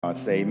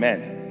Say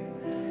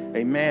amen.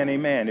 Amen,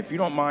 amen. If you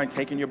don't mind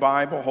taking your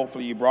Bible,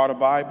 hopefully you brought a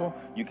Bible,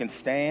 you can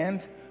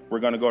stand.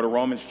 We're going to go to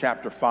Romans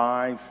chapter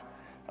 5.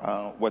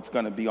 What's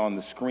going to be on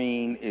the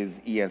screen is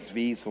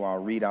ESV, so I'll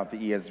read out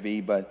the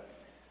ESV. But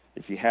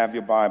if you have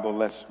your Bible,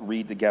 let's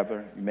read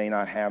together. You may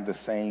not have the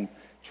same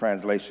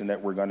translation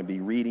that we're going to be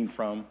reading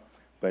from,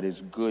 but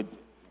it's good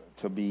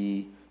to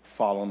be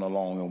following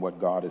along in what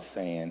God is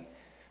saying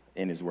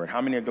in his word. How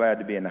many are glad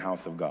to be in the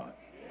house of God?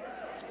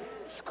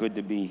 It's good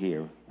to be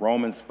here.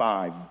 Romans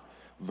 5,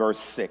 verse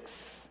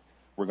 6.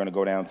 We're going to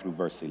go down through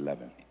verse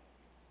 11.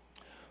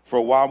 For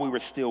while we were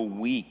still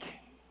weak,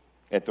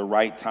 at the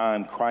right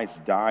time,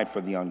 Christ died for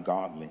the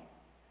ungodly.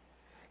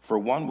 For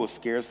one will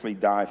scarcely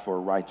die for a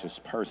righteous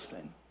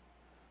person,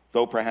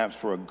 though perhaps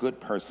for a good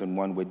person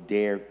one would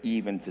dare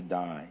even to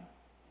die.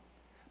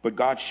 But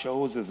God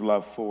shows his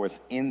love for us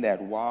in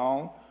that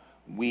while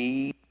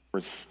we were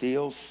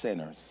still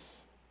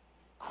sinners,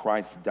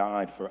 Christ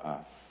died for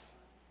us.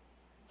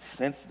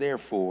 Since,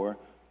 therefore,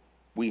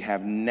 we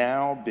have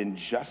now been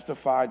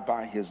justified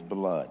by his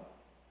blood,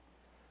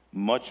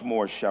 much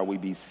more shall we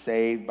be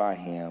saved by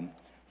him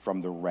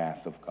from the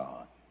wrath of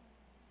God.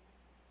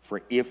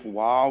 For if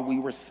while we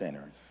were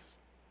sinners,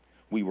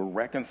 we were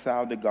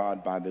reconciled to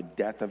God by the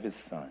death of his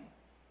Son,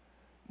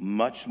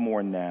 much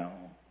more now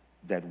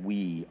that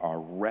we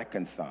are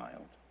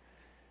reconciled,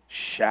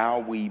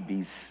 shall we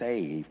be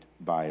saved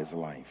by his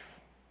life.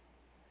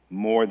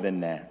 More than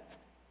that,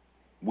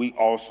 we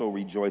also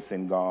rejoice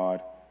in God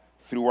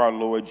through our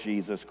Lord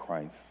Jesus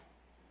Christ,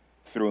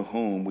 through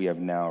whom we have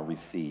now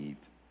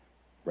received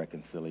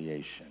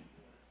reconciliation.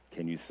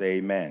 Can you say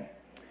amen?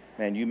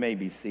 And you may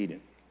be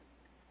seated.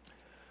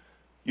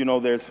 You know,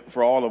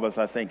 for all of us,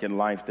 I think in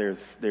life,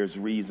 there's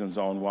reasons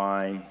on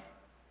why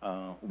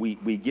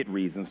we get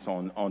reasons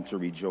on to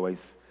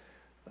rejoice.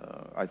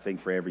 I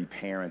think for every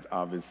parent,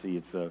 obviously,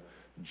 it's a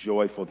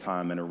joyful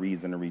time and a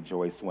reason to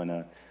rejoice when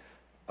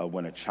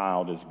a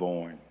child is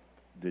born.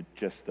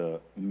 Just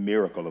the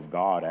miracle of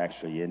God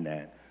actually in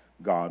that,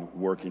 God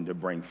working to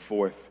bring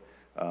forth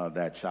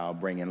that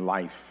child, bringing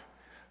life,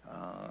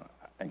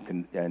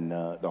 and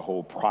the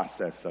whole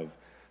process of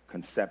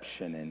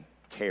conception and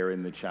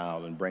carrying the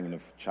child and bringing the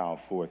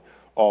child forth,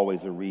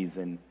 always a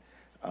reason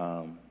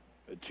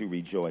to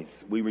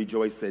rejoice. We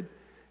rejoice at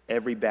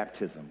every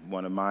baptism.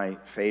 One of my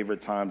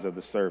favorite times of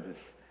the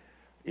service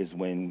is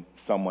when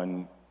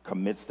someone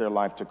commits their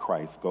life to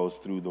Christ, goes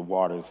through the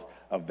waters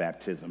of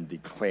baptism,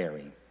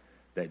 declaring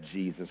that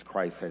Jesus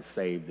Christ has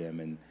saved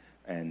them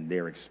and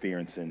they're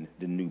experiencing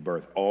the new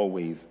birth,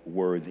 always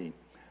worthy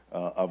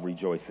of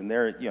rejoicing.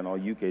 There,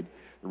 you could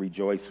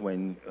rejoice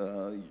when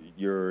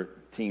your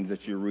teams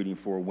that you're rooting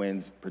for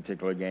wins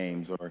particular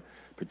games or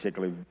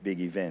particular big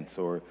events,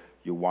 or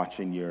you're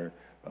watching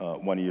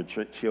one of your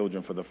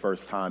children for the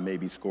first time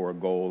maybe score a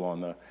goal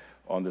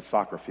on the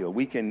soccer field.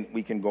 We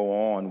can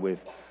go on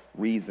with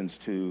reasons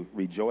to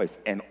rejoice,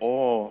 and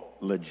all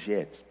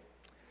legit.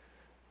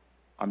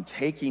 I'm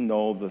taking,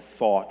 though, the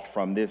thought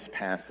from this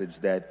passage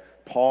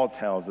that Paul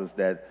tells us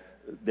that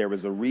there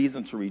is a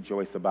reason to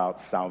rejoice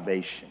about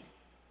salvation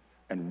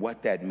and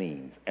what that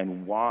means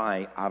and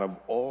why, out of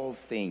all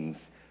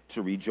things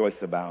to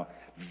rejoice about,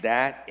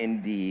 that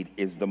indeed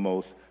is the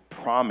most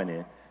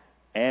prominent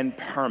and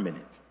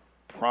permanent.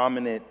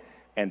 Prominent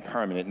and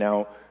permanent.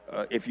 Now,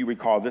 if you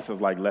recall, this was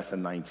like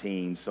lesson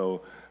 19.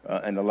 So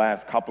in the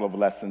last couple of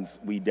lessons,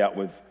 we dealt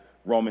with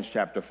Romans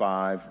chapter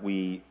 5,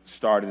 we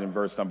started in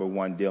verse number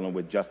 1 dealing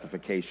with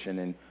justification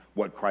and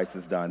what Christ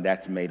has done.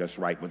 That's made us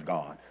right with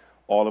God.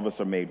 All of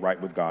us are made right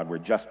with God. We're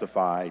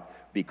justified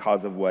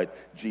because of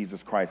what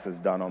Jesus Christ has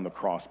done on the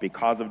cross.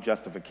 Because of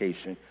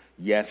justification,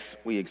 yes,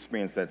 we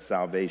experience that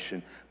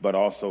salvation, but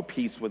also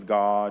peace with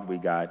God.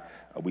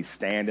 We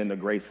stand in the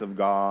grace of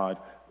God.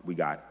 We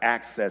got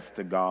access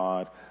to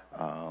God.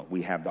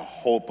 We have the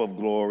hope of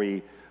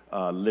glory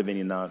living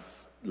in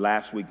us.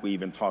 Last week, we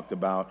even talked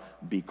about,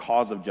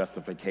 because of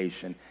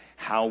justification,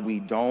 how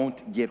we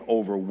don't get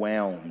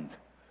overwhelmed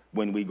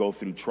when we go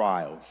through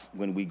trials,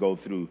 when we go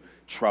through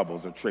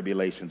troubles or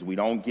tribulations. We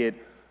don't get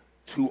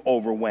too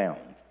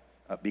overwhelmed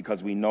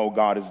because we know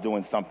God is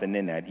doing something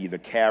in that. Either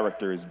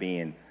character is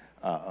being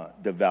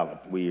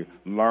developed. We're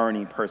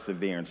learning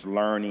perseverance,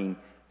 learning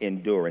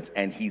endurance,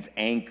 and he's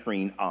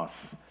anchoring us,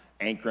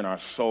 anchoring our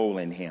soul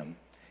in him,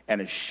 and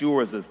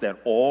assures us that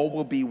all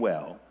will be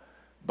well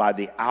by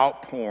the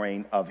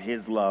outpouring of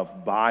his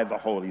love by the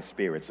Holy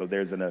Spirit. So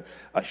there's an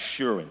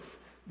assurance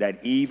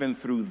that even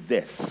through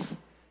this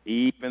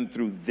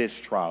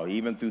trial,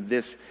 even through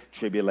this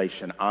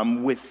tribulation,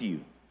 I'm with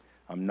you.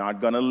 I'm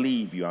not going to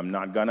leave you. I'm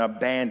not going to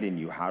abandon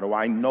you. How do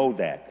I know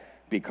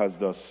that? Because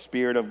the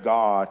Spirit of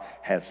God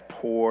has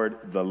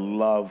poured the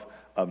love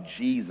of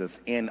Jesus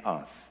in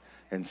us.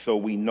 And so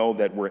we know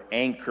that we're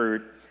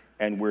anchored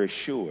and we're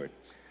assured.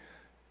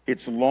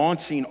 It's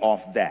launching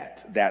off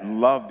that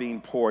love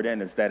being poured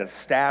in us that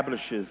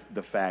establishes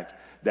the fact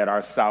that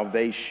our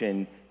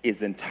salvation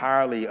is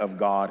entirely of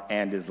God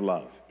and his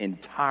love.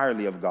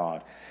 Entirely of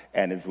God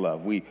and his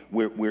love.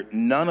 We're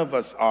none of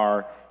us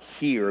are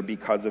here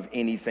because of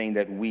anything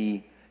that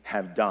we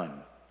have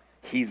done.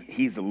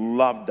 He's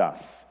loved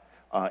us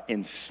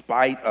in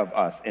spite of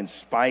us, in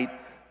spite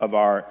of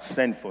our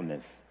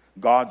sinfulness.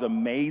 God's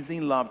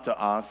amazing love to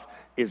us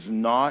is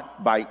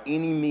not by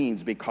any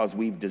means because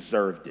we've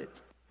deserved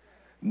it.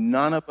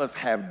 None of us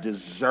have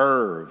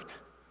deserved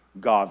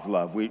God's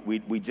love.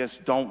 We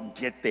just don't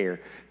get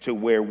there to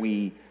where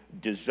we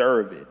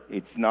deserve it.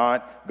 It's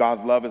not,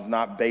 God's love is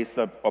not based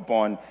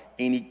upon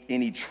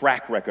any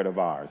track record of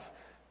ours.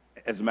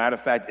 As a matter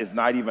of fact, it's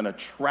not even a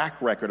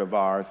track record of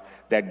ours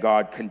that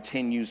God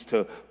continues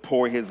to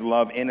pour his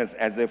love in us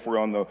as if we're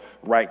on the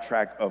right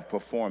track of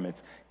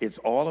performance. It's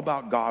all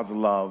about God's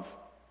love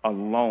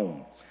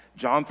alone.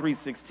 John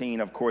 3:16,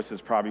 of course,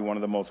 is probably one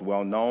of the most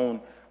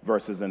well-known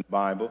verses in the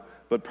Bible,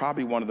 but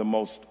probably one of the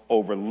most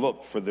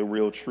overlooked for the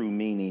real true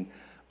meaning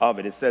of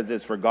it. It says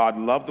this, "For God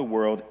loved the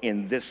world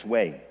in this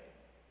way.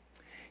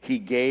 He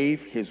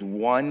gave his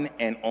one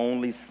and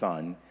only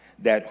Son,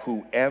 that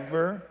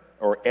whoever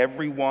or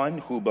everyone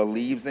who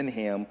believes in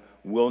him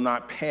will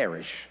not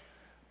perish,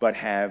 but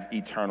have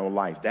eternal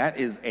life." That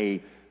is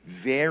a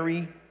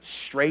very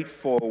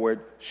straightforward,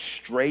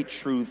 straight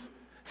truth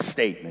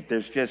statement.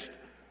 There's just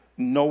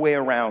no way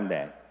around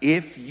that.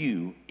 If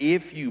you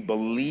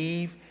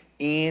believe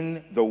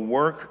in the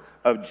work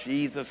of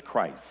Jesus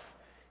Christ,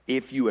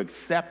 if you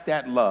accept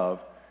that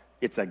love,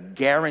 it's a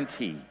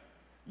guarantee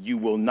you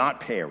will not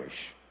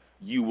perish.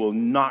 You will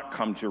not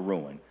come to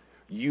ruin.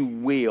 You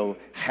will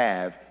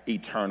have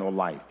eternal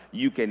life.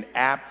 You can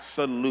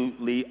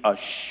absolutely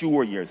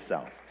assure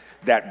yourself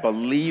that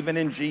believing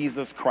in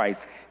Jesus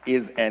Christ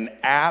is an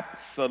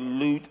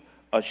absolute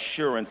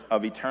assurance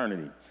of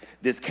eternity.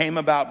 This came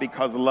about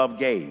because love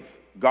gave.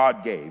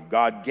 God gave.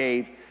 God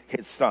gave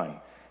his Son.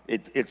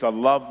 It's a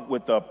love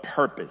with a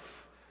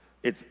purpose.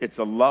 It's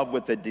a love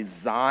with a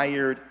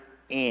desired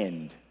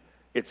end.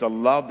 It's a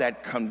love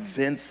that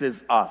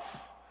convinces us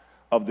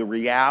of the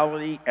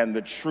reality and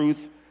the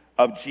truth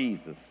of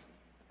Jesus.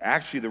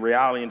 Actually, the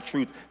reality and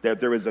truth that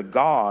there is a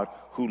God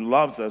who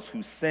loves us,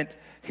 who sent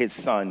his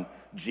Son,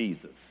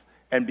 Jesus.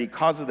 And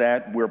because of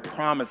that, we're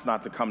promised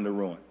not to come to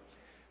ruin.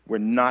 We're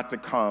not to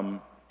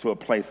come to a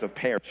place of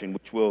perishing,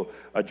 which we'll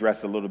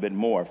address a little bit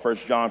more.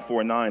 1 John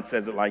 4:9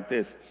 says it like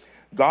this: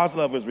 God's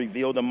love was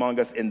revealed among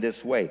us in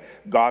this way.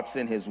 God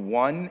sent his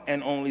one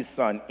and only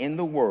Son in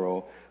the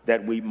world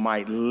that we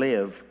might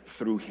live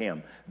through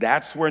him.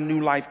 That's where new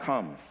life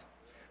comes.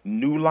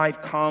 New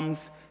life comes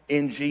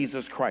in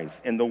Jesus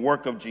Christ, in the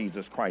work of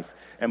Jesus Christ,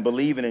 and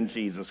believing in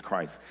Jesus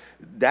Christ.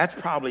 That's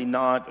probably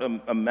not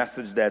a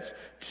message that's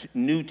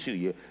new to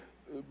you,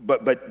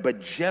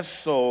 but just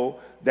so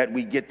that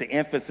we get the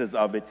emphasis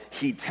of it,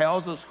 he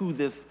tells us who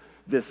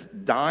this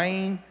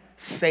dying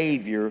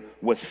Savior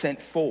was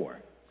sent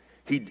for.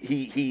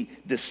 He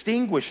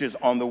distinguishes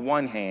on the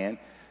one hand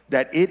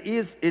that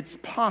it's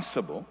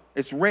possible,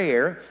 it's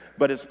rare,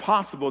 but it's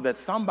possible that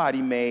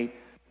somebody may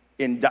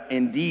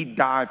indeed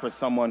die for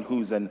someone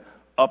who's an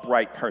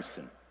upright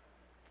person,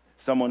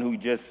 someone who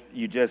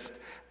you just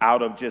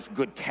out of just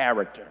good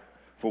character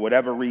for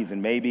whatever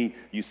reason. Maybe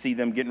you see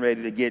them getting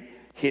ready to get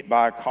hit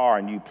by a car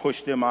and you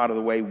push them out of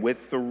the way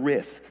with the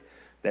risk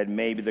that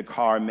maybe the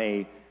car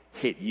may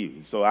hit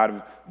you. So out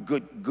of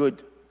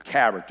good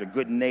character,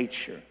 good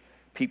nature,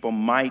 people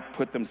might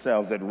put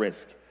themselves at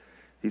risk.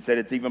 He said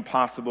it's even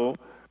possible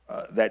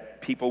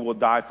that people will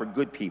die for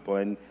good people.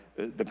 And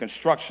the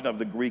construction of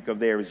the Greek of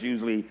there is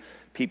usually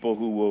people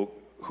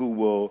who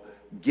will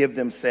give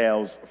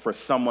themselves for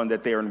someone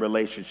that they're in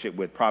relationship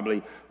with.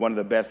 Probably one of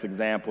the best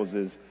examples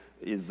is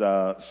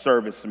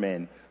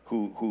servicemen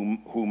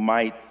who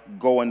might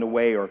go in the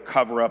way or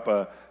cover up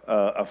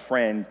a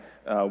friend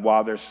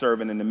while they're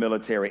serving in the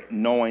military,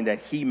 knowing that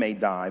he may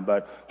die,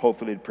 but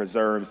hopefully it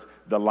preserves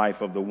the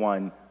life of the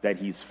one that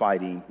he's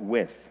fighting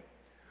with.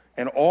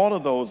 And all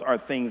of those are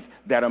things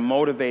that are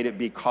motivated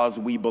because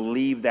we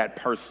believe that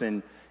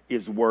person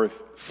is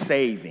worth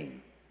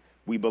saving.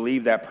 We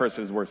believe that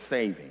person is worth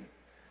saving.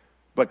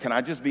 But can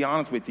I just be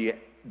honest with you?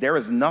 There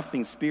is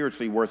nothing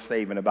spiritually worth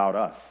saving about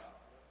us.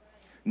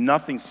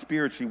 Nothing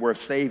spiritually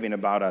worth saving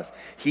about us.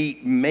 He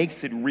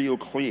makes it real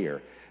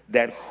clear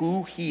that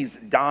who he's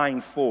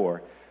dying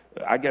for,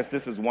 I guess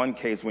this is one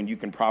case when you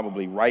can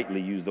probably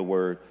rightly use the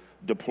word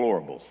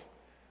deplorables.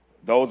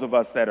 Those of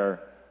us that are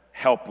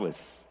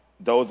helpless,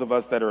 those of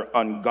us that are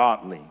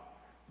ungodly,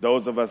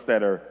 those of us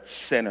that are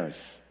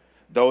sinners,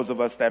 those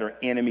of us that are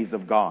enemies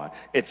of God.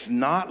 It's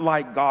not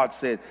like God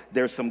said,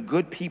 there's some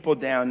good people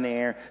down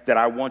there that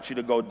I want you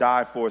to go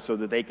die for so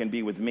that they can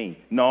be with me.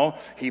 No,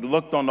 he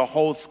looked on the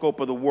whole scope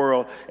of the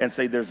world and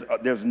said,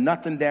 there's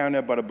nothing down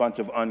there but a bunch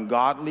of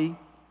ungodly,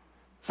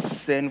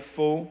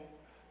 sinful,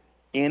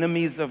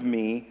 enemies of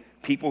me,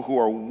 people who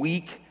are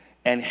weak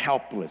and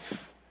helpless.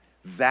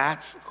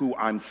 That's who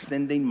I'm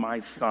sending my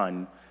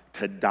Son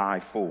to die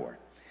for.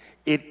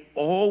 It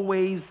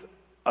always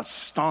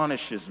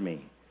astonishes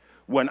me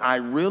when I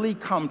really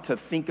come to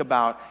think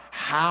about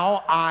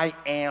how I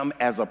am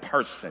as a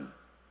person,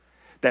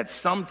 that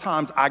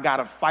sometimes I got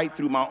to fight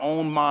through my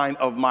own mind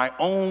of my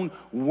own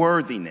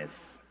worthiness,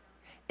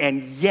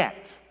 and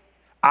yet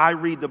I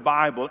read the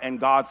Bible and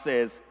God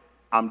says,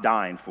 I'm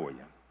dying for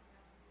you.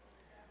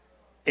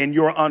 In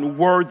your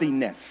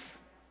unworthiness,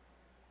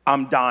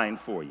 I'm dying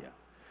for you.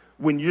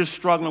 When you're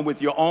struggling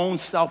with your own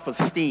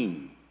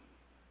self-esteem,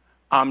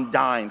 I'm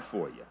dying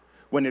for you.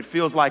 When it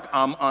feels like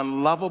I'm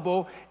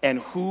unlovable and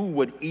who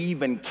would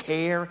even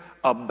care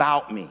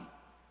about me?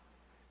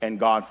 And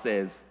God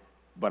says,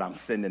 but I'm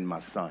sending my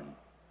son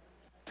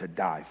to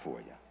die for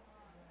you.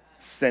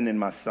 Sending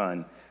my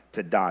son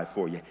to die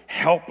for you.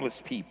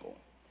 Helpless people,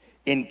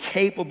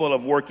 incapable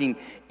of working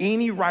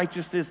any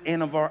righteousness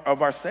in of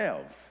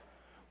ourselves.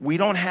 We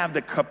don't have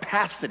the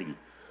capacity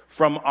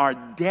from our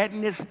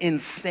deadness in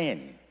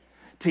sin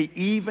to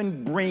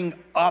even bring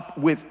up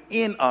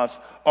within us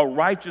a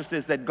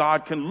righteousness that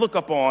God can look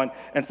upon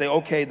and say,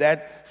 okay,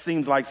 that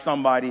seems like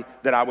somebody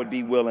that I would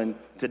be willing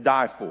to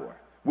die for.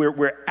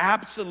 We're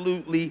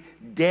absolutely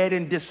dead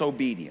in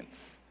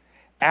disobedience,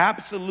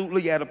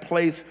 absolutely at a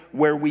place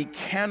where we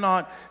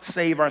cannot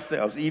save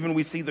ourselves. Even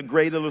we see the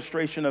great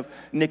illustration of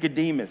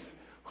Nicodemus,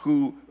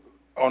 who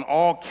on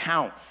all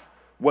counts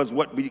was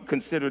what we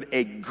considered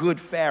a good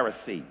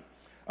Pharisee,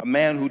 a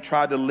man who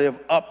tried to live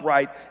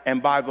upright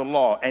and by the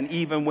law. And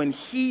even when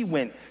he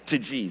went to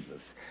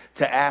Jesus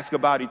to ask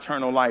about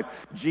eternal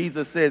life,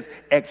 Jesus says,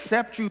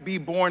 except you be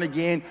born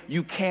again,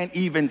 you can't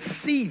even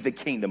see the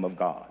kingdom of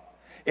God.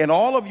 In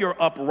all of your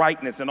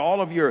uprightness and all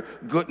of your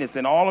goodness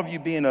and all of you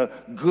being a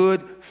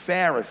good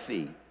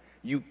Pharisee,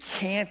 you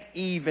can't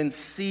even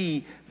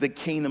see the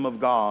kingdom of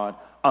God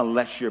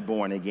unless you're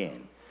born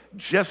again.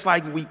 Just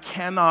like we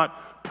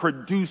cannot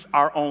produce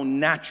our own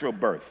natural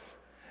birth,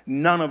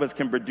 none of us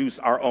can produce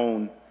our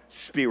own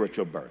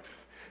spiritual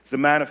birth. As a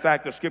matter of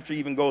fact, the scripture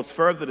even goes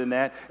further than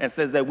that and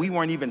says that we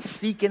weren't even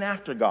seeking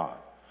after God.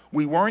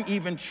 We weren't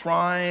even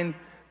trying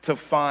to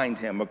find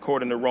him,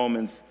 according to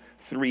Romans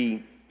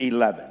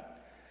 3:11.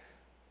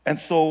 And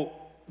so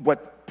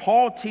what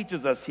Paul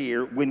teaches us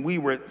here, when we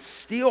were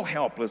still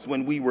helpless,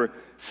 when we were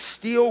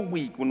still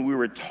weak, when we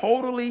were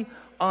totally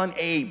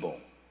unable,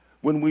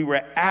 when we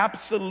were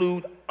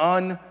absolute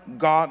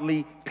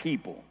ungodly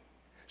people,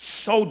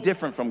 so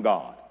different from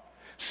God,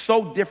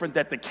 so different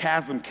that the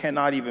chasm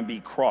cannot even be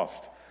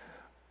crossed.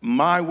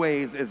 My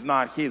ways is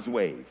not his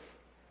ways,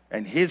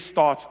 and his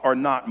thoughts are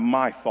not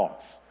my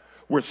thoughts.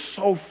 We're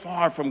so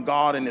far from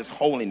God and his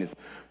holiness.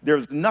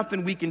 There's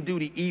nothing we can do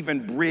to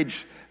even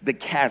bridge the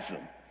chasm.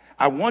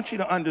 I want you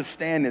to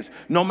understand this.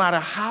 No matter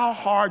how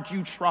hard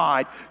you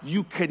tried,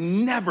 you could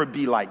never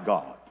be like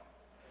God.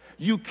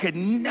 You could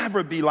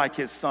never be like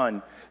his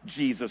son,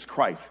 Jesus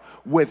Christ,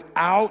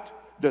 without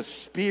the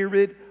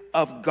Spirit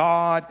of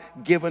God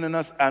giving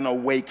us an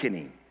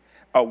awakening.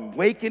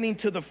 Awakening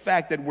to the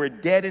fact that we're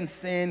dead in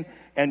sin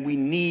and we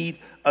need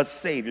a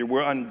Savior.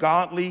 We're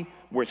ungodly,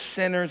 we're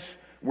sinners,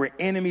 we're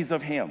enemies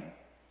of him.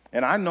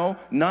 And I know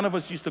none of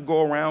us used to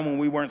go around when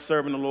we weren't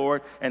serving the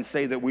Lord and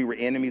say that we were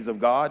enemies of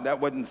God.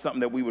 That wasn't something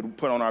that we would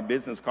put on our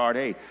business card.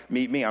 Hey,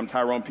 meet me, I'm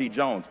Tyrone P.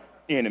 Jones,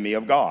 enemy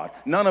of God.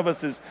 None of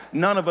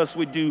us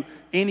would do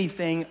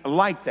anything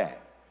like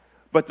that.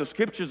 But the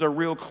scriptures are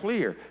real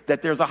clear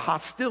that there's a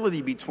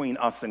hostility between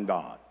us and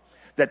God,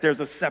 that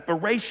there's a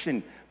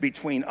separation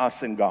between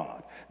us and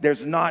God.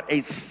 There's not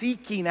a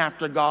seeking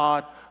after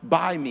God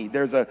by me.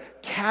 There's a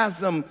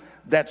chasm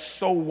that's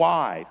so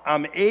wide.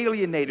 I'm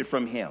alienated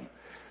from him.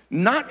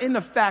 Not in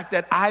the fact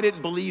that I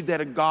didn't believe that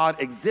a God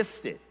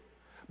existed,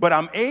 but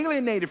I'm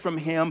alienated from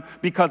him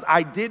because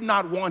I did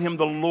not want him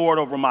the Lord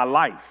over my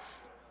life.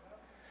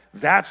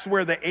 That's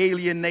where the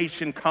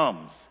alienation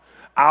comes.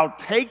 I'll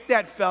take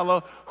that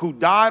fella who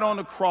died on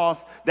the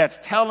cross that's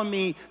telling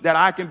me that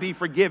I can be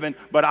forgiven,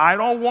 but I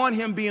don't want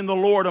him being the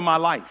Lord of my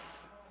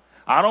life.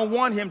 I don't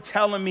want him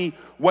telling me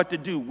what to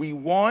do. We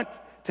want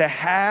to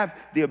have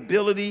the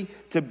ability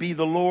to be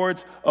the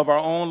Lords of our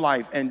own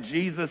life. And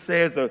Jesus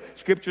says, the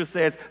scripture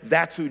says,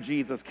 that's who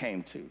Jesus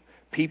came to.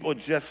 People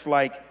just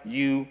like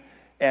you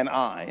and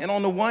I. And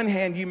on the one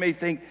hand, you may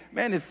think,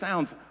 man, it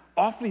sounds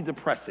awfully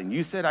depressing.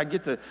 You said I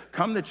get to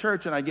come to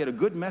church and I get a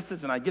good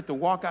message and I get to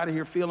walk out of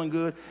here feeling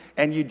good,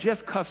 and you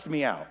just cussed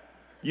me out.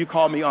 You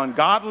called me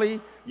ungodly.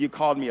 You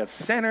called me a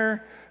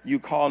sinner. You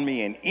called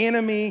me an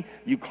enemy.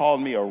 You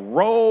called me a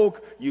rogue.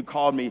 You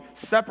called me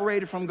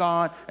separated from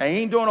God. I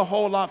ain't doing a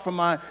whole lot for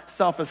my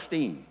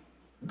self-esteem.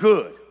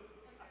 Good.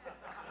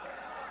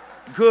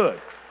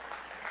 Good.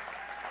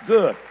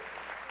 Good.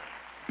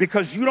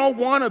 Because you don't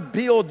want to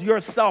build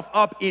yourself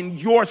up in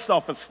your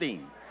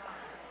self-esteem.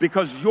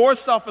 Because your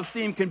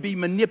self-esteem can be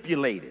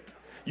manipulated.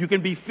 You can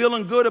be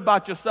feeling good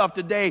about yourself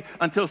today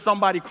until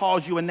somebody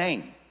calls you a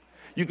name.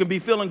 You can be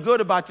feeling good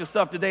about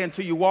yourself today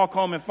until you walk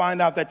home and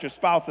find out that your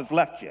spouse has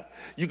left you.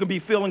 You can be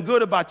feeling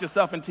good about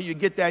yourself until you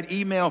get that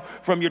email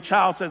from your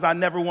child says, I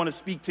never want to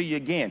speak to you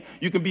again.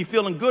 You can be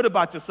feeling good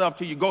about yourself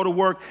till you go to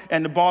work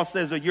and the boss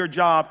says that your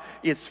job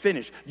is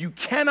finished. You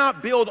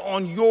cannot build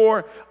on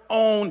your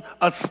own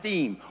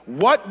esteem.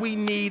 What we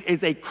need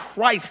is a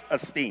Christ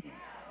esteem.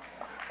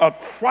 A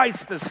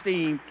Christ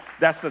esteem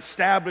that's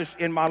established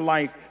in my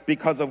life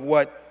because of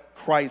what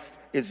Christ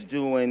is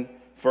doing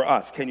for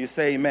us. Can you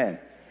say amen?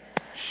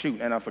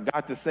 Shoot, and I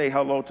forgot to say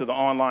hello to the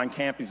online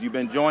campus. You've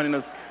been joining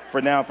us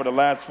for the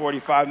last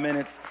 45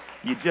 minutes.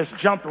 You just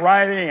jumped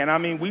right in. I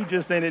mean, we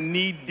just in it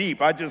knee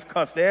deep. I just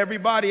cussed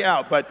everybody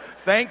out, but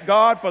thank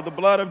God for the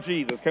blood of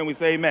Jesus. Can we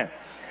say amen?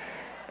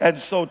 And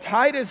so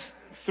Titus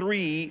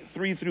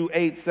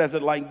 3:3-8 says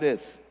it like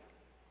this.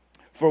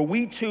 For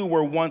we too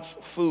were once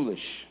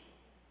foolish,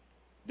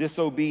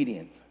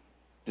 disobedient,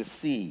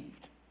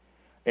 deceived,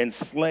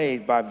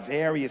 enslaved by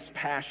various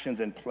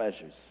passions and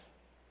pleasures,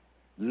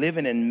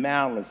 living in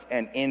malice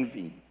and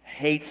envy,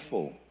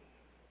 hateful,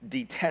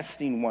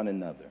 detesting one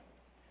another.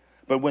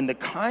 But when the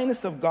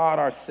kindness of God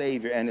our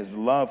Savior and his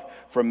love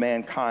for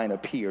mankind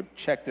appeared,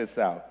 check this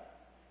out,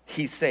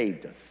 he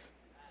saved us.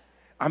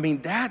 I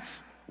mean,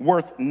 that's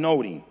worth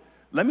noting.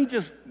 Let me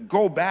just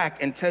go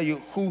back and tell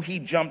you who he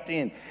jumped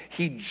in.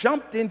 He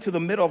jumped into the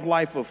middle of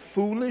life of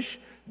foolish,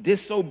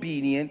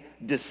 disobedient,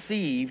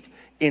 deceived,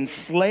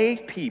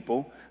 enslaved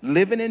people,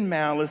 living in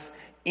malice,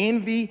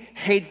 envy,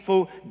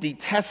 hateful,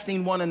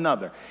 detesting one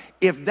another.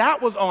 If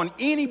that was on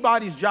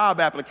anybody's job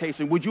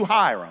application, would you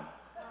hire them?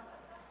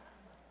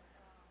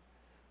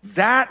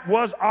 That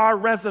was our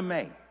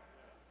resume.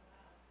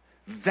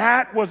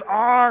 That was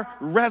our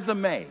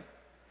resume.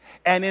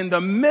 And in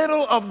the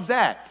middle of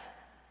that,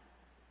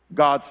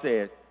 God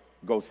said,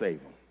 go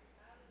save them.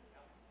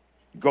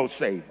 Go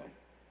save them.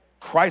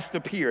 Christ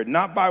appeared,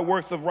 not by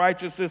works of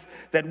righteousness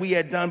that we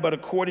had done, but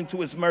according to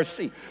his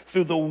mercy.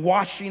 Through the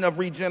washing of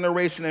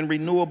regeneration and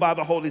renewal by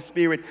the Holy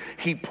Spirit,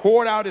 he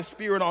poured out his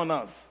Spirit on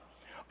us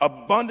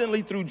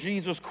abundantly through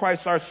Jesus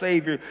Christ our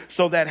Savior,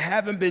 so that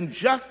having been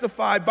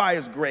justified by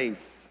his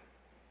grace,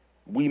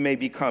 we may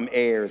become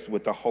heirs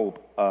with the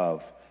hope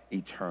of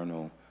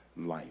eternal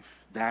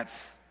life.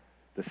 That's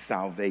the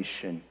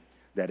salvation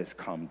that has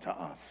come to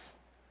us.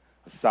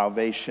 A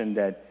salvation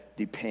that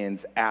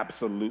depends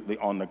absolutely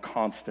on the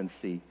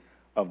constancy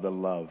of the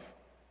love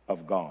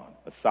of God.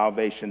 A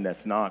salvation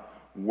that's not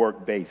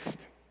work-based.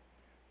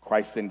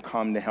 Christ didn't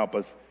come to help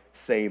us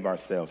save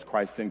ourselves.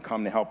 Christ didn't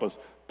come to help us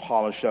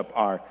polish up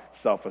our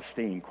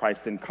self-esteem.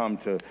 Christ didn't come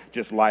to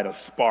just light a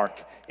spark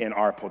in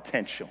our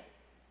potential.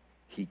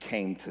 He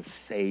came to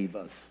save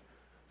us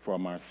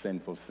from our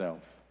sinful self,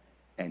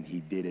 and he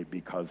did it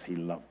because he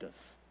loved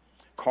us.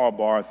 Karl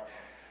Barth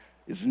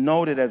is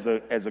noted as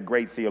a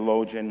great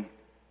theologian,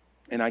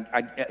 and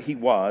he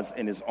was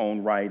in his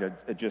own right.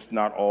 Just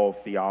not all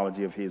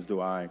theology of his do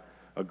I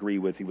agree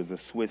with. He was a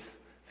Swiss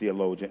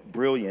theologian,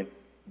 brilliant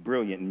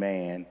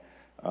man,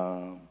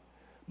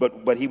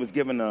 but he was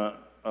given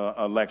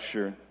a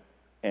lecture,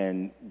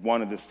 and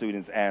one of the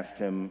students asked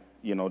him,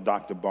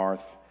 Dr.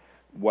 Barth,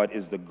 what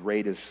is the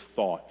greatest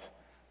thought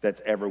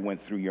that's ever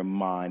went through your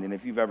mind? And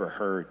if you've ever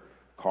heard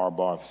Karl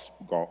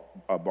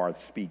Barth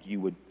speak, you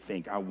would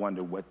think, I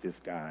wonder what this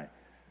guy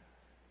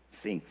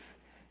thinks.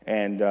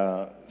 And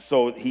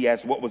so he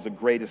asked, what was the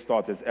greatest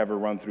thought that's ever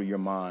run through your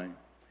mind?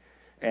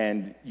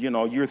 And,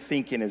 you're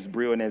thinking, as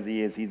brilliant as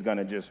he is, he's going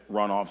to just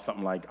run off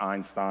something like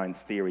Einstein's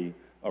theory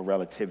of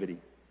relativity.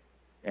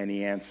 And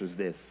he answers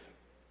this: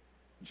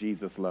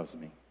 Jesus loves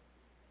me.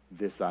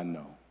 This I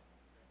know,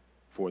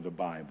 for the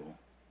Bible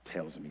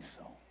tells me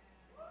so.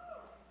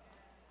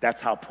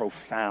 That's how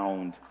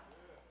profound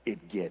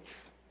it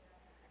gets.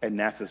 And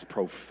that's as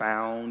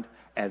profound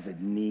as it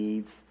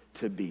needs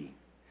to be.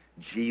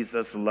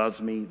 Jesus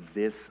loves me,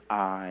 this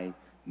I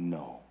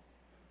know,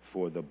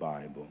 for the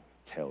Bible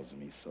tells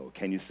me so.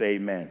 Can you say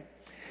amen?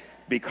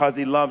 Because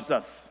he loves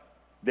us,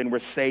 then we're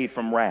saved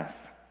from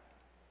wrath.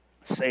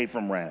 Saved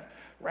from wrath.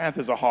 Wrath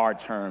is a hard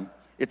term.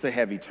 It's a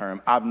heavy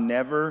term. I've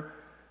never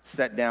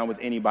sat down with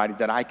anybody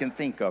that I can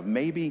think of.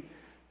 Maybe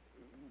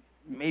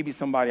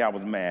somebody I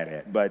was mad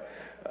at, but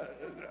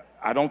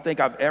I don't think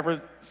I've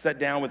ever sat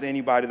down with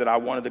anybody that I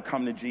wanted to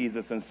come to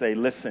Jesus and say,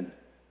 listen,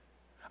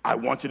 I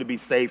want you to be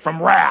saved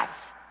from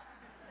wrath.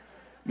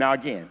 Now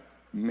again,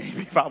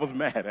 maybe if I was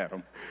mad at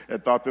him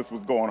and thought this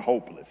was going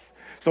hopeless.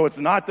 So it's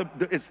not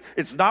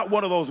it's not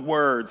one of those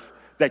words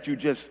that you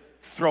just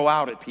throw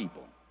out at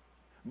people.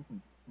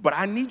 But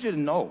I need you to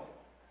know,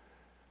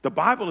 the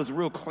Bible is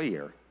real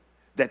clear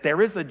that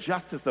there is a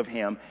justice of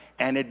him,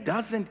 and it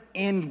doesn't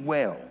end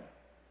well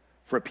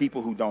for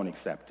people who don't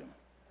accept him.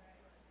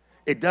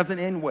 It doesn't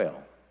end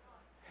well.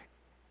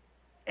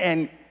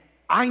 And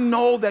I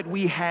know that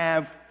we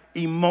have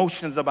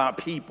emotions about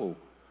people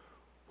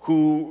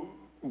who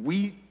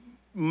we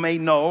may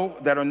know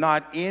that are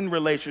not in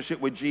relationship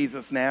with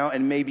Jesus now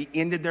and maybe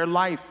ended their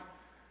life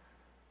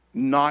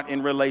not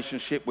in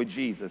relationship with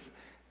Jesus.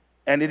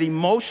 And it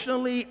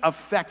emotionally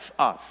affects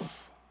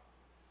us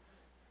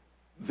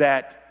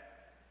that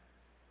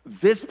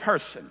this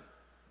person,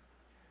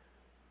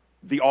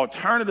 the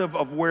alternative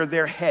of where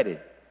they're headed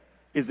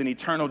is an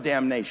eternal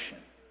damnation,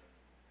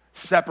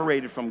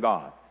 separated from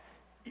God.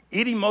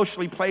 It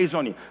emotionally plays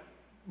on you.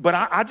 But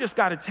I just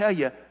got to tell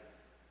you,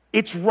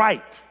 it's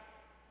right.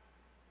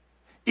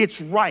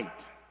 It's right.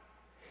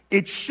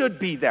 It should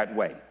be that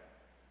way.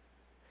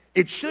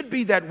 It should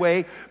be that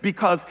way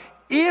because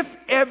if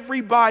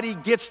everybody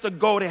gets to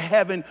go to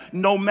heaven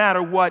no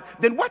matter what,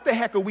 then what the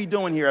heck are we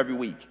doing here every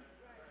week?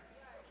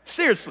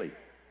 Seriously.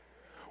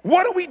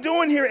 What are we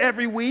doing here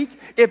every week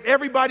if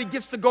everybody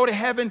gets to go to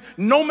heaven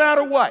no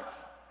matter what?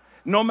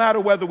 No matter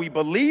whether we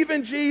believe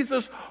in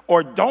Jesus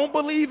or don't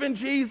believe in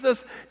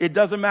Jesus, it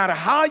doesn't matter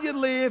how you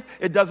live,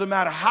 it doesn't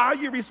matter how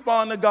you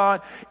respond to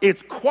God,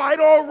 it's quite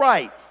all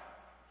right.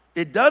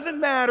 It doesn't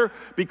matter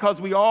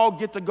because we all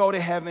get to go to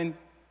heaven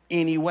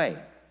anyway.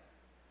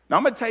 Now,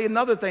 I'm going to tell you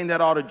another thing that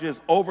ought to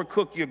just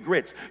overcook your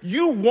grits.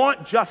 You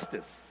want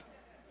justice.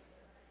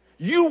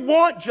 You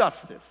want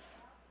justice.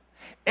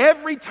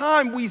 Every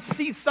time we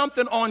see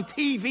something on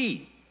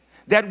TV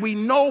that we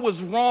know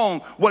was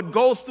wrong, what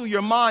goes through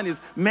your mind is,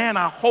 man,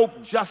 I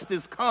hope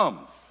justice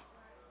comes.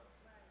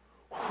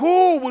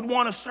 Who would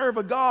want to serve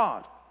a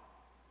God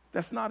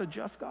that's not a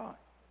just God?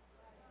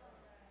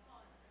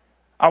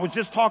 I was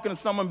just talking to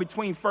someone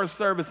between first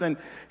service, and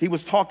he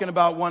was talking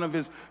about one of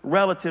his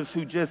relatives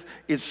who just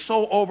is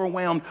so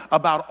overwhelmed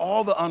about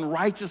all the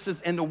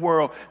unrighteousness in the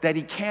world that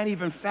he can't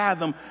even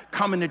fathom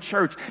coming to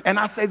church. And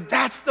I say,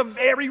 that's the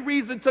very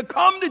reason to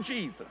come to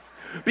Jesus.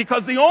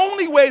 Because the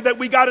only way that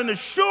we got an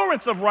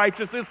assurance of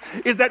righteousness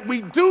is that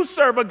we do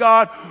serve a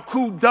God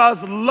who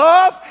does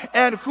love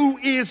and who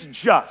is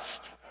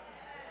just.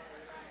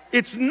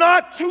 It's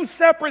not two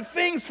separate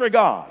things for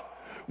God.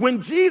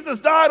 When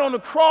Jesus died on the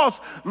cross,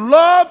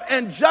 love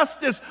and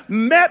justice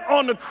met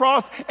on the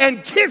cross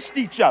and kissed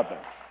each other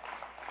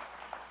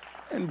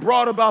and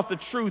brought about the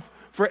truth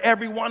for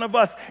every one of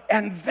us.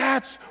 And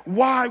that's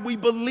why we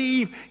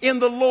believe in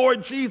the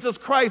Lord Jesus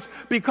Christ,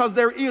 because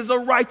there is a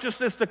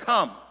righteousness to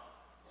come.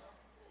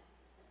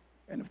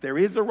 And if there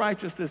is a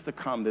righteousness to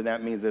come, then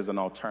that means there's an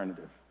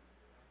alternative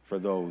for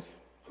those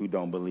who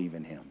don't believe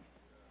in him.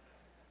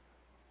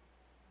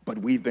 But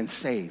we've been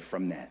saved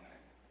from that.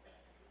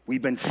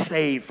 We've been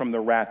saved from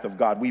the wrath of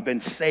God. We've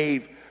been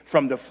saved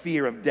from the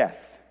fear of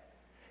death.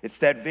 It's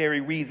that very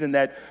reason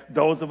that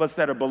those of us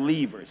that are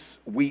believers,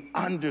 we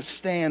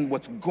understand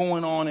what's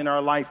going on in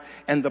our life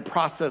and the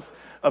process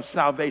of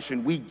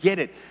salvation. We get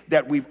it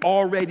that we've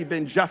already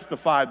been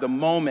justified the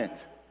moment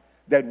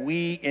that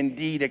we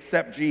indeed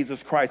accept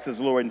Jesus Christ as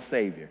Lord and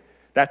Savior.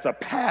 That's a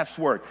past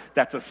work.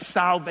 That's a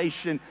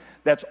salvation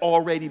that's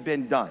already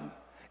been done.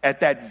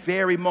 At that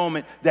very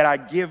moment that I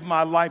give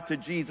my life to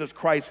Jesus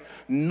Christ,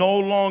 no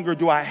longer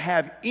do I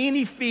have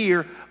any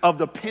fear of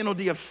the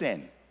penalty of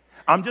sin.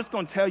 I'm just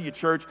going to tell you,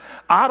 church,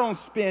 I don't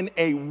spend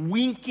a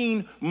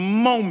winking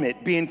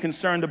moment being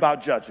concerned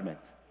about judgment.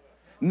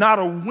 Not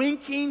a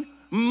winking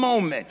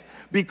moment,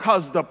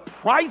 because the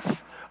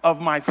price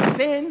of my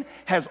sin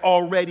has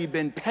already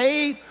been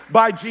paid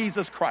by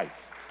Jesus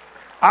Christ.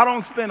 I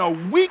don't spend a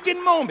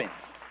winking moment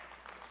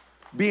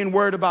being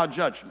worried about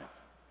judgment.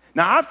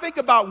 Now, I think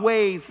about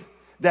ways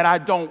that I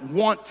don't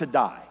want to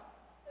die.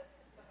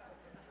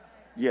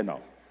 You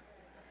know.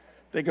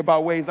 Think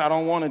about ways I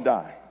don't want to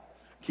die.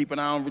 Keep an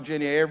eye on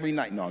Virginia every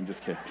night. No, I'm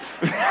just kidding.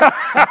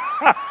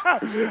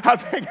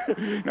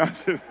 I'm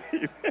just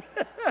teasing.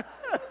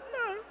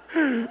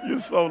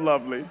 You're so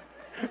lovely.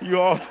 You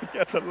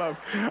altogether love.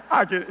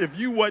 If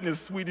you wasn't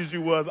as sweet as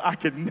you was, I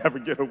could never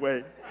get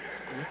away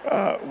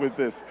with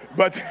this.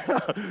 But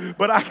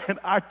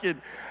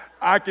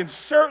I can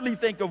certainly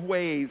think of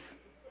ways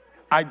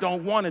I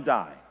don't want to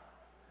die.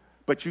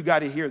 But you got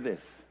to hear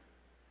this.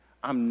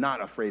 I'm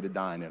not afraid of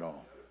dying at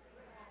all.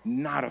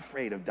 Not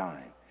afraid of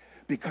dying.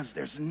 Because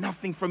there's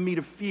nothing for me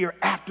to fear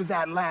after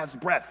that last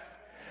breath.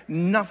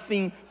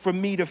 Nothing for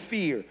me to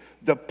fear.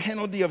 The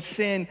penalty of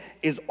sin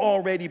is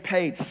already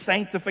paid.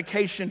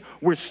 Sanctification,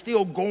 we're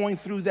still going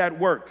through that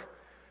work.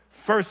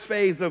 First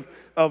phase of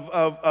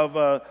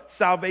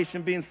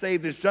salvation, being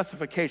saved, is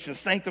justification.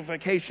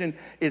 Sanctification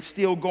is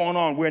still going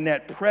on. We're in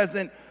that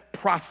present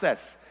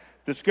process.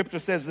 The scripture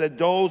says that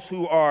those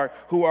who are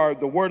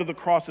the word of the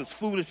cross is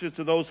foolishness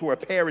to those who are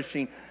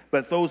perishing,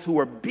 but those who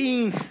are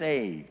being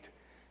saved,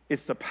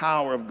 it's the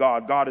power of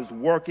God. God is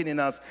working in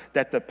us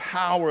that the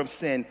power of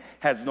sin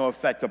has no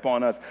effect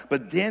upon us.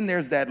 But then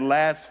there's that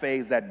last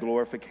phase, that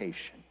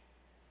glorification.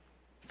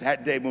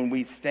 That day when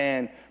we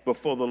stand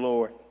before the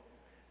Lord,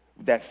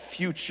 that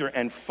future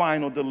and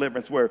final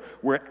deliverance where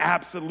we're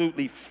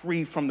absolutely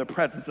free from the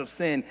presence of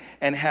sin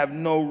and have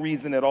no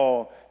reason at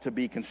all to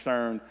be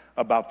concerned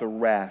about the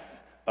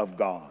wrath of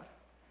God.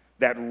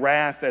 That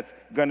wrath that's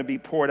going to be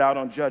poured out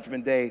on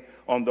Judgment Day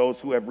on those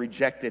who have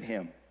rejected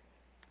him,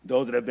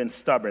 those that have been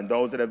stubborn,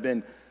 those that have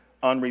been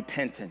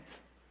unrepentant,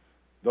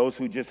 those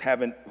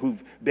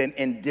who've been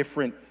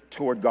indifferent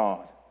toward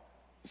God.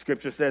 The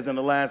scripture says in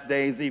the last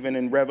days, even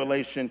in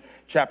Revelation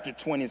chapter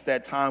 20, it's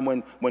that time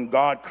when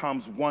God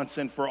comes once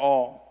and for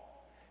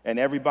all, and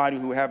everybody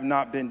who have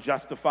not been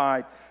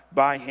justified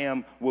by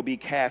him will be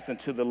cast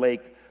into the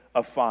lake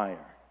of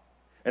fire.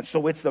 And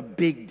so it's a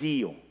big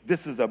deal.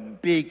 This is a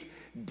big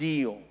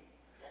deal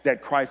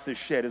that Christ has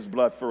shed his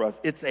blood for us.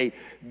 It's a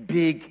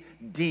big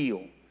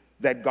deal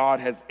that God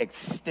has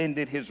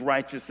extended his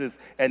righteousness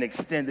and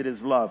extended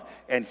his love.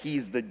 And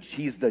he's the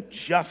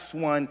just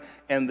one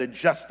and the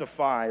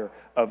justifier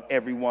of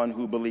everyone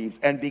who believes.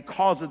 And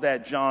because of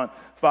that, John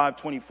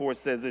 5:24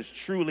 says this,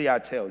 truly I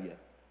tell you,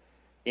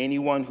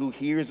 anyone who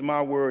hears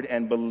my word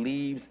and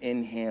believes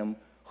in him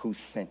who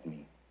sent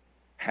me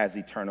has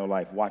eternal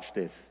life. Watch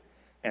this.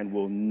 And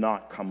will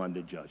not come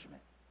under judgment,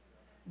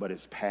 but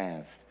is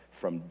passed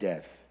from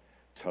death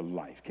to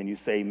life. Can you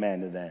say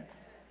amen to that?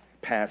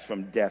 Passed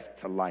from death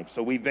to life.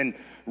 So we've been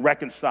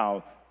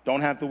reconciled.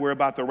 Don't have to worry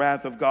about the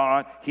wrath of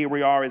God. Here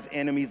we are as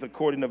enemies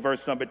according to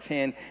verse number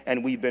 10,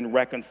 and we've been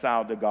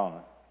reconciled to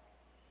God.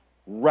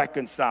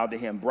 Reconciled to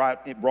him,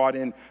 brought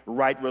in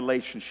right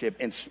relationship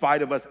in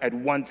spite of us at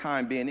one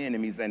time being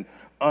enemies and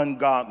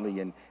ungodly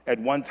and at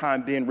one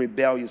time being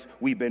rebellious.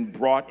 We've been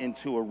brought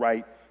into a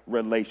right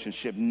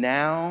relationship.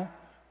 Now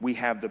we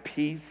have the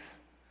peace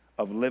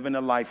of living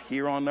a life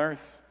here on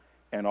earth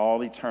and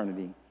all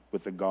eternity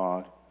with the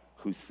God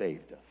who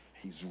saved us.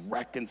 He's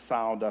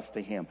reconciled us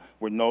to him.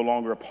 We're no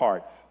longer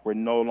apart. We're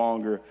no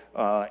longer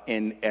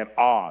at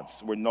odds.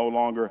 We're no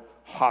longer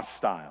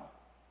hostile.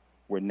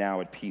 We're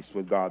now at peace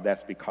with God.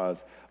 That's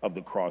because of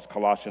the cross.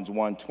 Colossians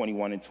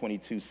 1:21 and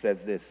 22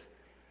 says this.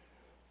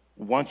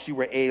 Once you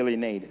were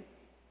alienated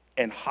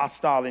and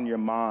hostile in your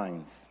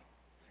minds,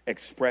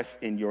 expressed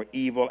in your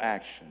evil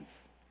actions,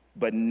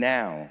 but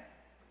now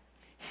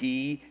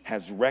he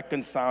has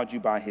reconciled you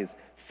by his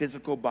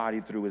physical body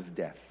through his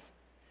death.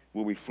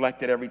 We'll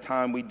reflect it every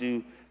time we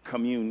do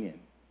communion.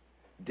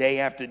 Day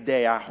after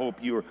day, I hope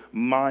you're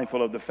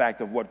mindful of the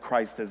fact of what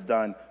Christ has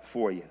done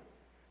for you.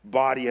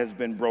 Body has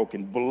been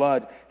broken.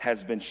 Blood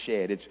has been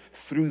shed. It's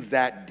through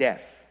that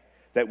death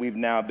that we've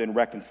now been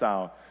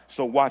reconciled.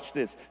 So watch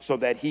this. So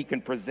that he can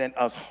present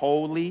us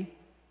holy,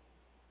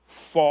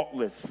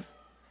 faultless,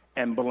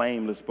 and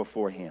blameless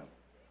before him.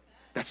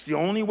 That's the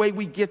only way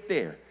we get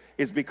there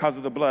is because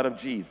of the blood of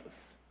Jesus.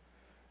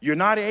 You're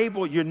not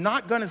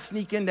going to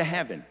sneak into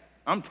heaven.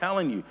 I'm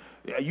telling you,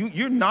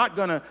 you're not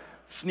going to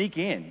sneak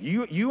in.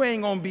 You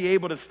ain't going to be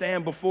able to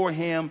stand before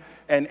him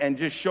and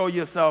just show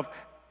yourself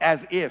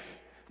as if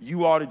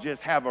you ought to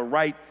just have a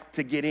right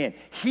to get in.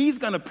 He's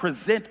going to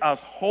present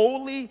us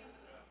holy,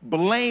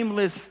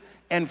 blameless,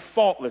 and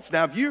faultless.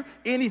 Now, if you're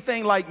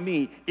anything like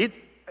me,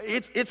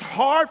 it's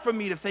hard for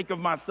me to think of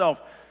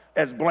myself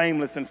as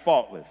blameless and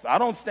faultless. I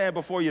don't stand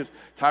before you as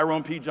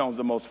Tyrone P. Jones,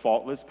 the most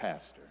faultless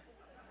pastor.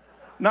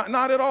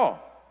 Not at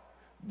all.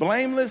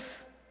 Blameless,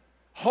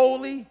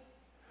 holy,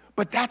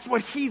 but that's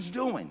what he's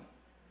doing.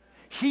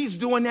 He's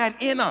doing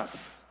that in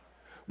us.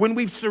 When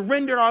we've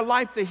surrendered our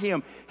life to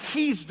him,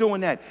 he's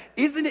doing that.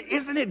 Isn't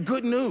it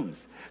good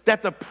news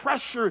that the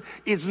pressure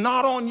is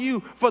not on you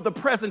for the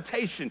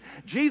presentation?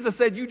 Jesus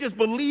said, you just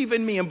believe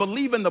in me and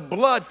believe in the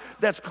blood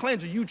that's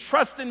cleansed you. You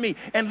trust in me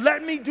and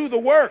let me do the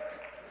work.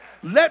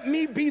 Let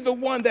me be the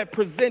one that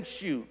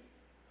presents you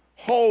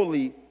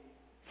holy,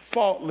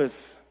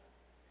 faultless,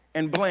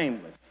 and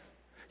blameless.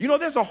 You know,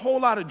 there's a whole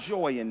lot of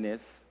joy in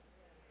this.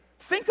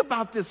 Think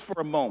about this for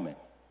a moment.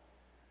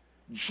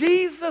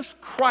 Jesus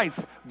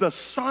Christ, the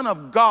Son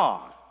of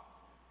God,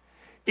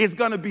 is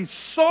going to be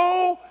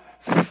so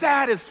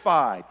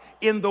satisfied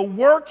in the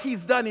work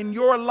he's done in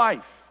your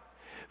life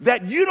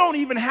that you don't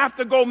even have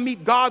to go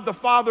meet God the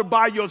Father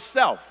by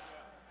yourself.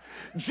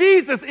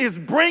 Jesus is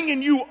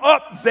bringing you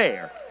up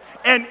there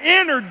and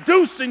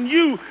introducing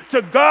you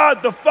to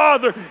God the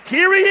Father.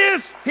 Here he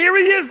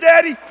is,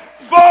 Daddy,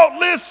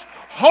 faultless,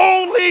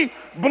 holy,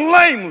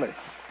 blameless,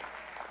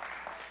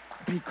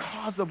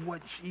 because of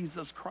what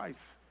Jesus Christ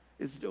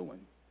is doing.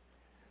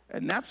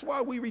 And that's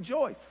why we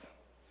rejoice.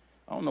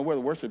 I don't know where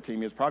the worship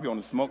team is, probably on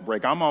the smoke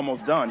break. I'm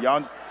almost done,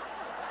 y'all.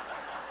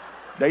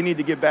 They need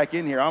to get back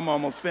in here. I'm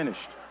almost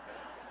finished.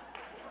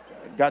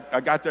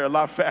 I got there a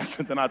lot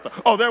faster than I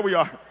thought. Oh, there we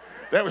are.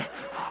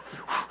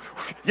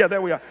 Yeah,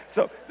 there we are.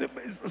 So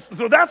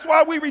that's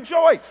why we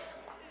rejoice.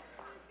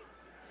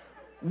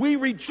 We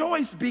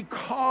rejoice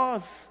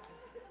because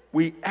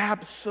we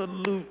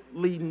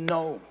absolutely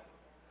know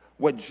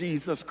what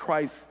Jesus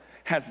Christ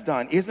has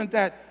done. Isn't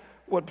that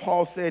what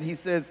Paul said? He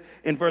says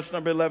in verse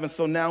number 11,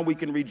 so now we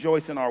can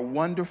rejoice in our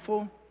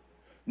wonderful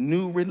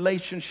new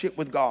relationship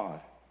with God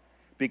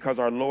because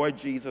our Lord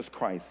Jesus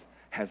Christ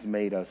has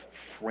made us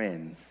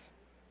friends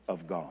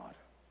of God.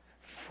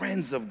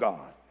 Friends of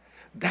God.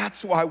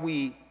 That's why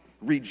we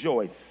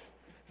rejoice.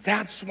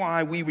 That's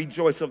why we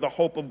rejoice of the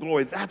hope of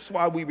glory. That's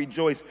why we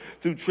rejoice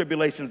through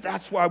tribulations.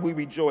 That's why we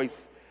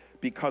rejoice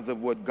because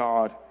of what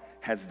God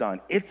has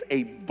done. It's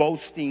a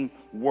boasting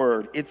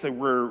word. It's a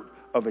word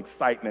of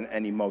excitement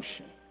and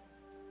emotion.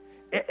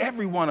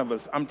 Every one of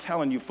us, I'm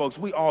telling you folks,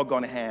 we all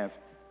going to have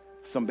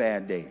some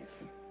bad days.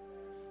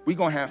 We're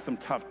going to have some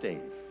tough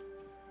days.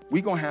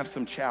 We're going to have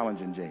some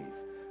challenging days.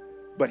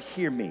 But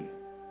hear me,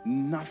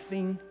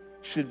 nothing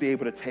should be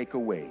able to take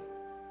away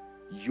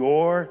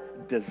your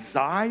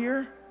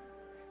desire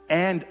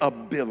and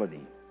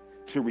ability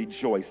to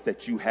rejoice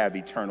that you have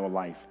eternal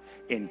life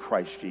in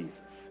Christ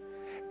Jesus.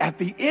 At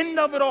the end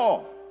of it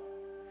all,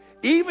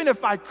 even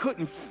if I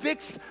couldn't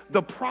fix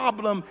the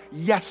problem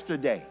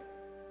yesterday,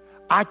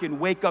 I can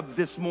wake up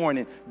this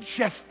morning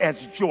just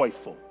as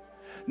joyful.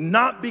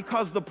 Not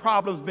because the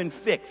problem's been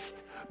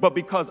fixed, but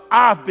because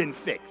I've been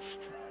fixed.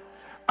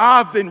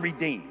 I've been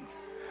redeemed.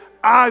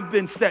 I've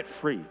been set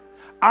free.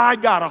 I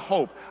got a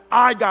hope.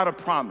 I got a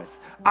promise.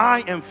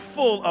 I am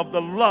full of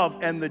the love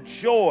and the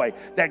joy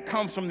that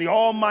comes from the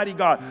Almighty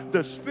God.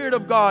 The Spirit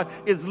of God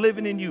is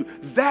living in you.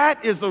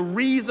 That is a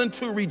reason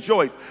to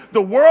rejoice.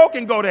 The world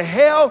can go to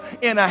hell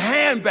in a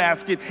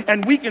handbasket,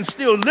 and we can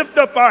still lift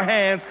up our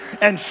hands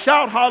and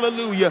shout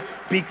hallelujah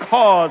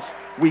because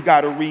we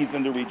got a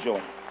reason to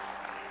rejoice.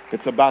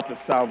 It's about the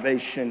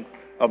salvation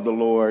of the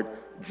Lord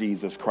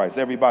Jesus Christ.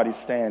 Everybody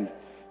stand,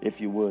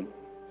 if you would.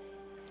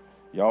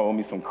 Y'all owe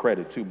me some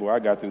credit too, boy. I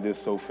got through this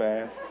so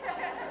fast.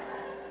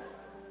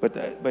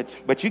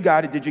 But you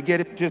got it. Did you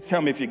get it? Just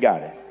tell me if you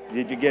got it.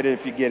 Did you get it?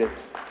 If you get it.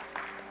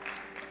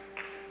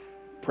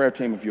 Prayer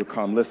team, if you'll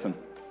come, listen.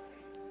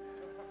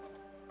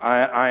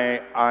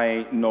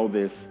 I know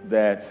this,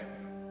 that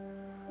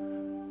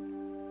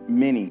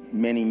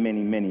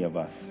many of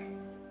us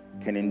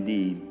can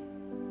indeed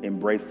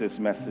embrace this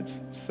message,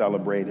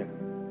 celebrate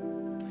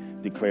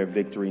it, declare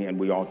victory, and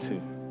we ought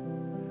to.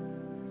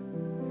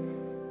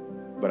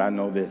 But I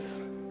know this.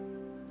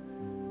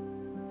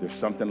 There's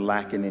something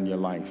lacking in your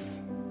life.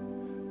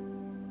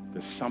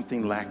 There's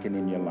something lacking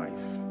in your life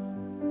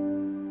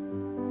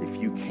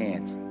if you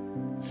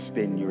can't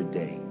spend your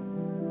day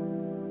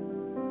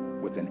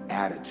with an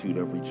attitude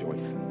of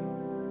rejoicing.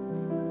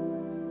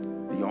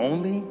 The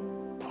only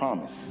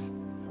promise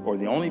or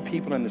the only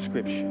people in the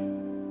scripture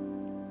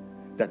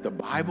that the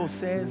Bible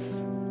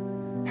says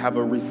have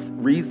a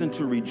reason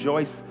to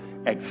rejoice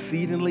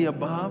exceedingly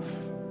above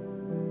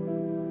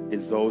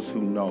is those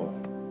who know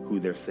who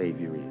their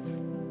Savior is.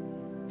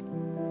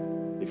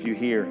 If you're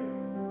here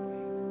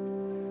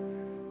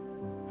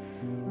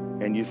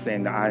and you're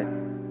saying, I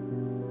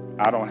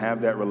don't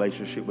have that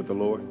relationship with the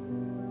Lord,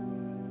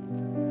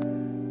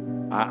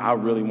 I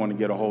really want to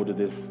get a hold of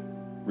this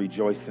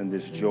rejoicing,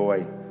 this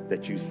joy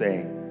that you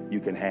say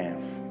you can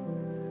have.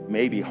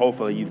 Maybe,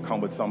 hopefully, you've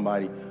come with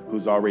somebody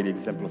who's already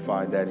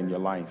exemplified that in your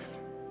life.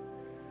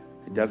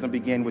 It doesn't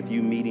begin with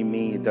you meeting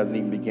me. It doesn't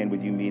even begin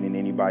with you meeting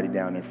anybody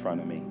down in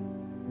front of me.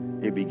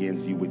 It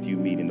begins with you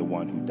meeting the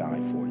one who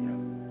died for you.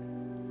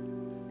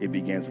 It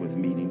begins with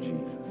meeting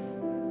Jesus.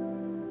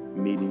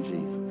 Meeting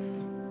Jesus.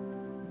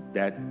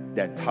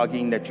 That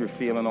tugging that you're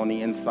feeling on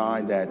the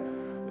inside, that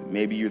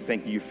maybe you're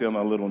thinking you're feeling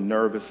a little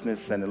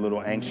nervousness and a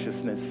little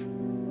anxiousness.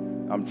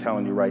 I'm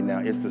telling you right now,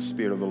 it's the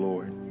Spirit of the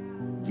Lord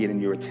getting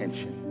your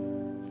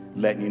attention,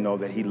 letting you know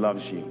that he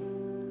loves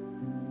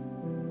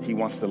you. He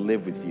wants to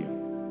live with you.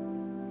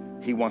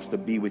 He wants to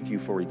be with you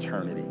for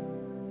eternity.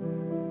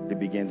 It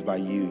begins by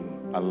you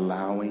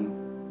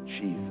allowing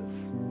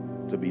Jesus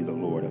to be the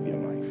Lord of your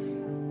life.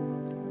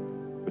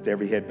 With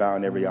every head bowed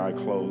and every eye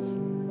closed,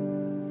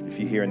 if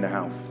you're here in the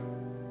house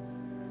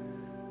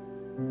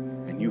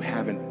and you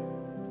haven't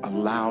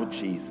allowed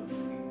Jesus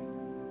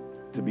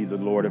to be the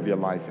Lord of your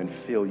life and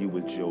fill you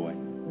with joy,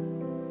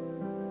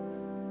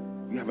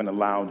 you haven't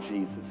allowed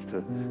Jesus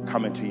to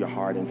come into your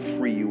heart and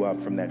free you up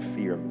from that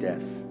fear of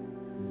death,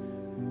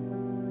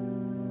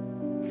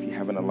 if you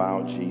haven't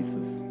allowed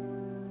Jesus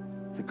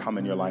to come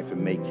in your life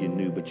and make you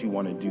new, but you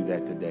want to do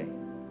that today,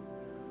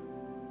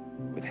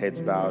 with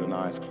heads bowed and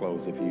eyes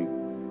closed, if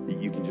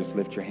you can just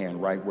lift your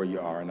hand right where you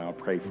are, and I'll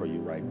pray for you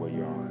right where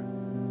you are.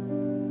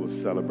 We'll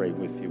celebrate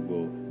with you.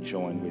 We'll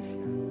join with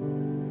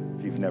you.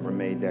 If you've never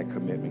made that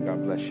commitment,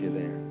 God bless you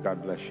there.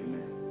 God bless you,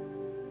 man.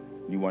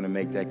 You want to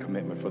make that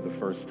commitment for the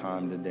first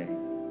time today.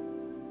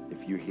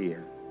 If you're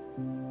here,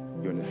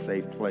 you're in a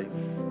safe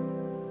place.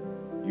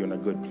 You're in a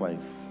good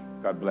place.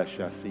 God bless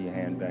you. I see your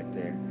hand back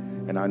there.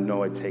 And I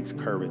know it takes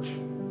courage.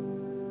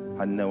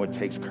 I know it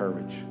takes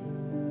courage.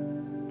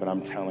 But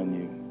I'm telling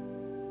you,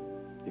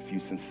 if you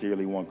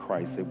sincerely want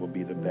Christ, it will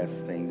be the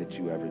best thing that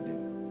you ever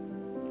do.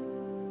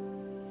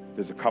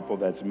 There's a couple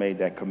that's made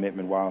that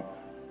commitment while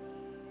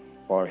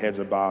our heads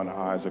are bowed and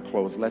our eyes are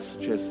closed. Let's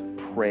just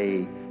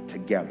pray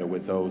together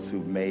with those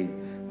who've made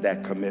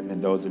that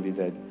commitment. Those of you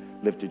that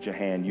lifted your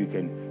hand, you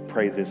can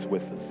pray this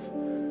with us.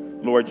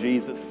 Lord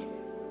Jesus,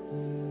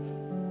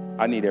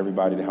 I need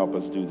everybody to help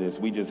us do this.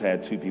 We just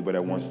had two people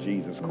that wants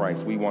Jesus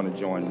Christ. We want to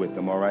join with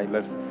them, all right?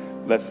 Let's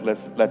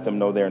let them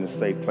know they're in a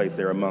safe place.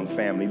 They're among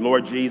family.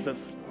 Lord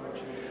Jesus,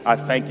 I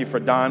thank you for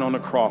dying on the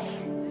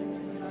cross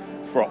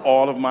for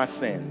all of my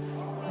sins.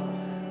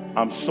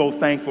 I'm so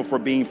thankful for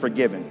being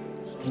forgiven.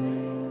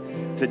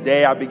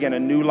 Today I begin a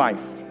new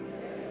life.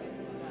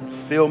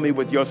 Fill me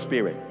with your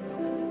Spirit.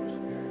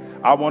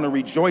 I want to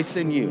rejoice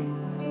in you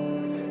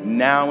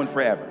now and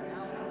forever.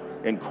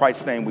 In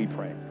Christ's name we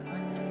pray.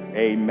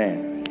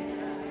 Amen.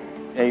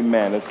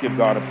 Amen. Let's give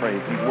God a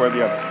praise. He's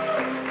worthy of it.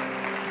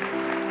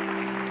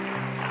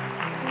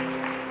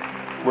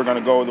 We're going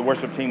to go. The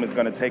worship team is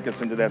going to take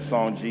us into that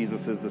song,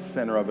 Jesus is the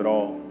center of it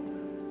all.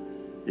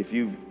 If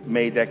you've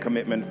made that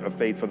commitment of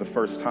faith for the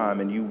first time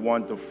and you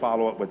want to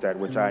follow up with that,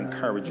 which I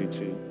encourage you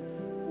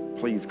to,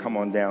 please come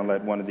on down.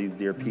 Let one of these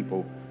dear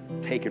people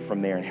take it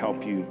from there and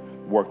help you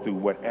work through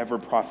whatever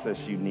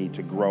process you need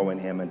to grow in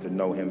him and to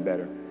know him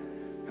better.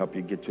 Help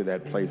you get to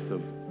that place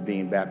of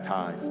being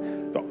baptized.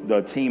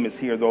 The team is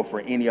here, though,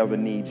 for any other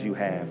needs you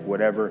have,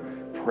 whatever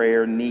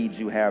prayer needs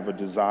you have or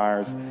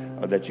desires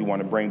that you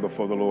want to bring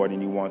before the Lord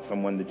and you want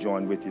someone to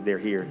join with you. They're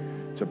here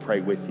to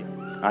pray with you.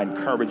 I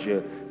encourage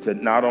you to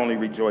not only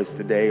rejoice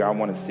today, I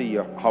want to see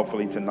you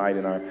hopefully tonight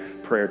in our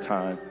prayer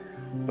time,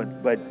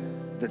 but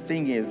the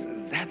thing is,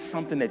 that's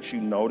something that you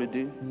know to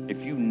do.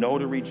 If you know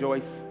to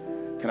rejoice,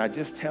 can I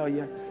just tell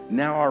you,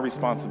 now our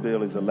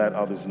responsibility is to let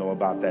others know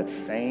about that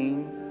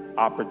same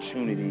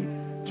opportunity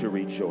to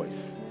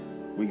rejoice.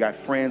 We got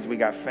friends, we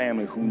got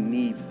family who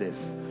needs this.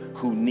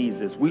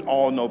 We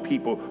all know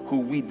people who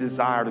we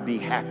desire to be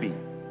happy.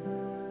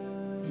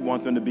 We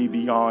want them to be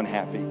beyond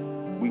happy.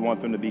 We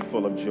want them to be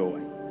full of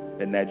joy.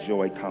 And that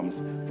joy comes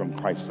from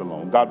Christ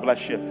alone. God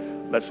bless you.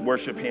 Let's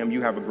worship him.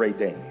 You have a great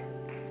day.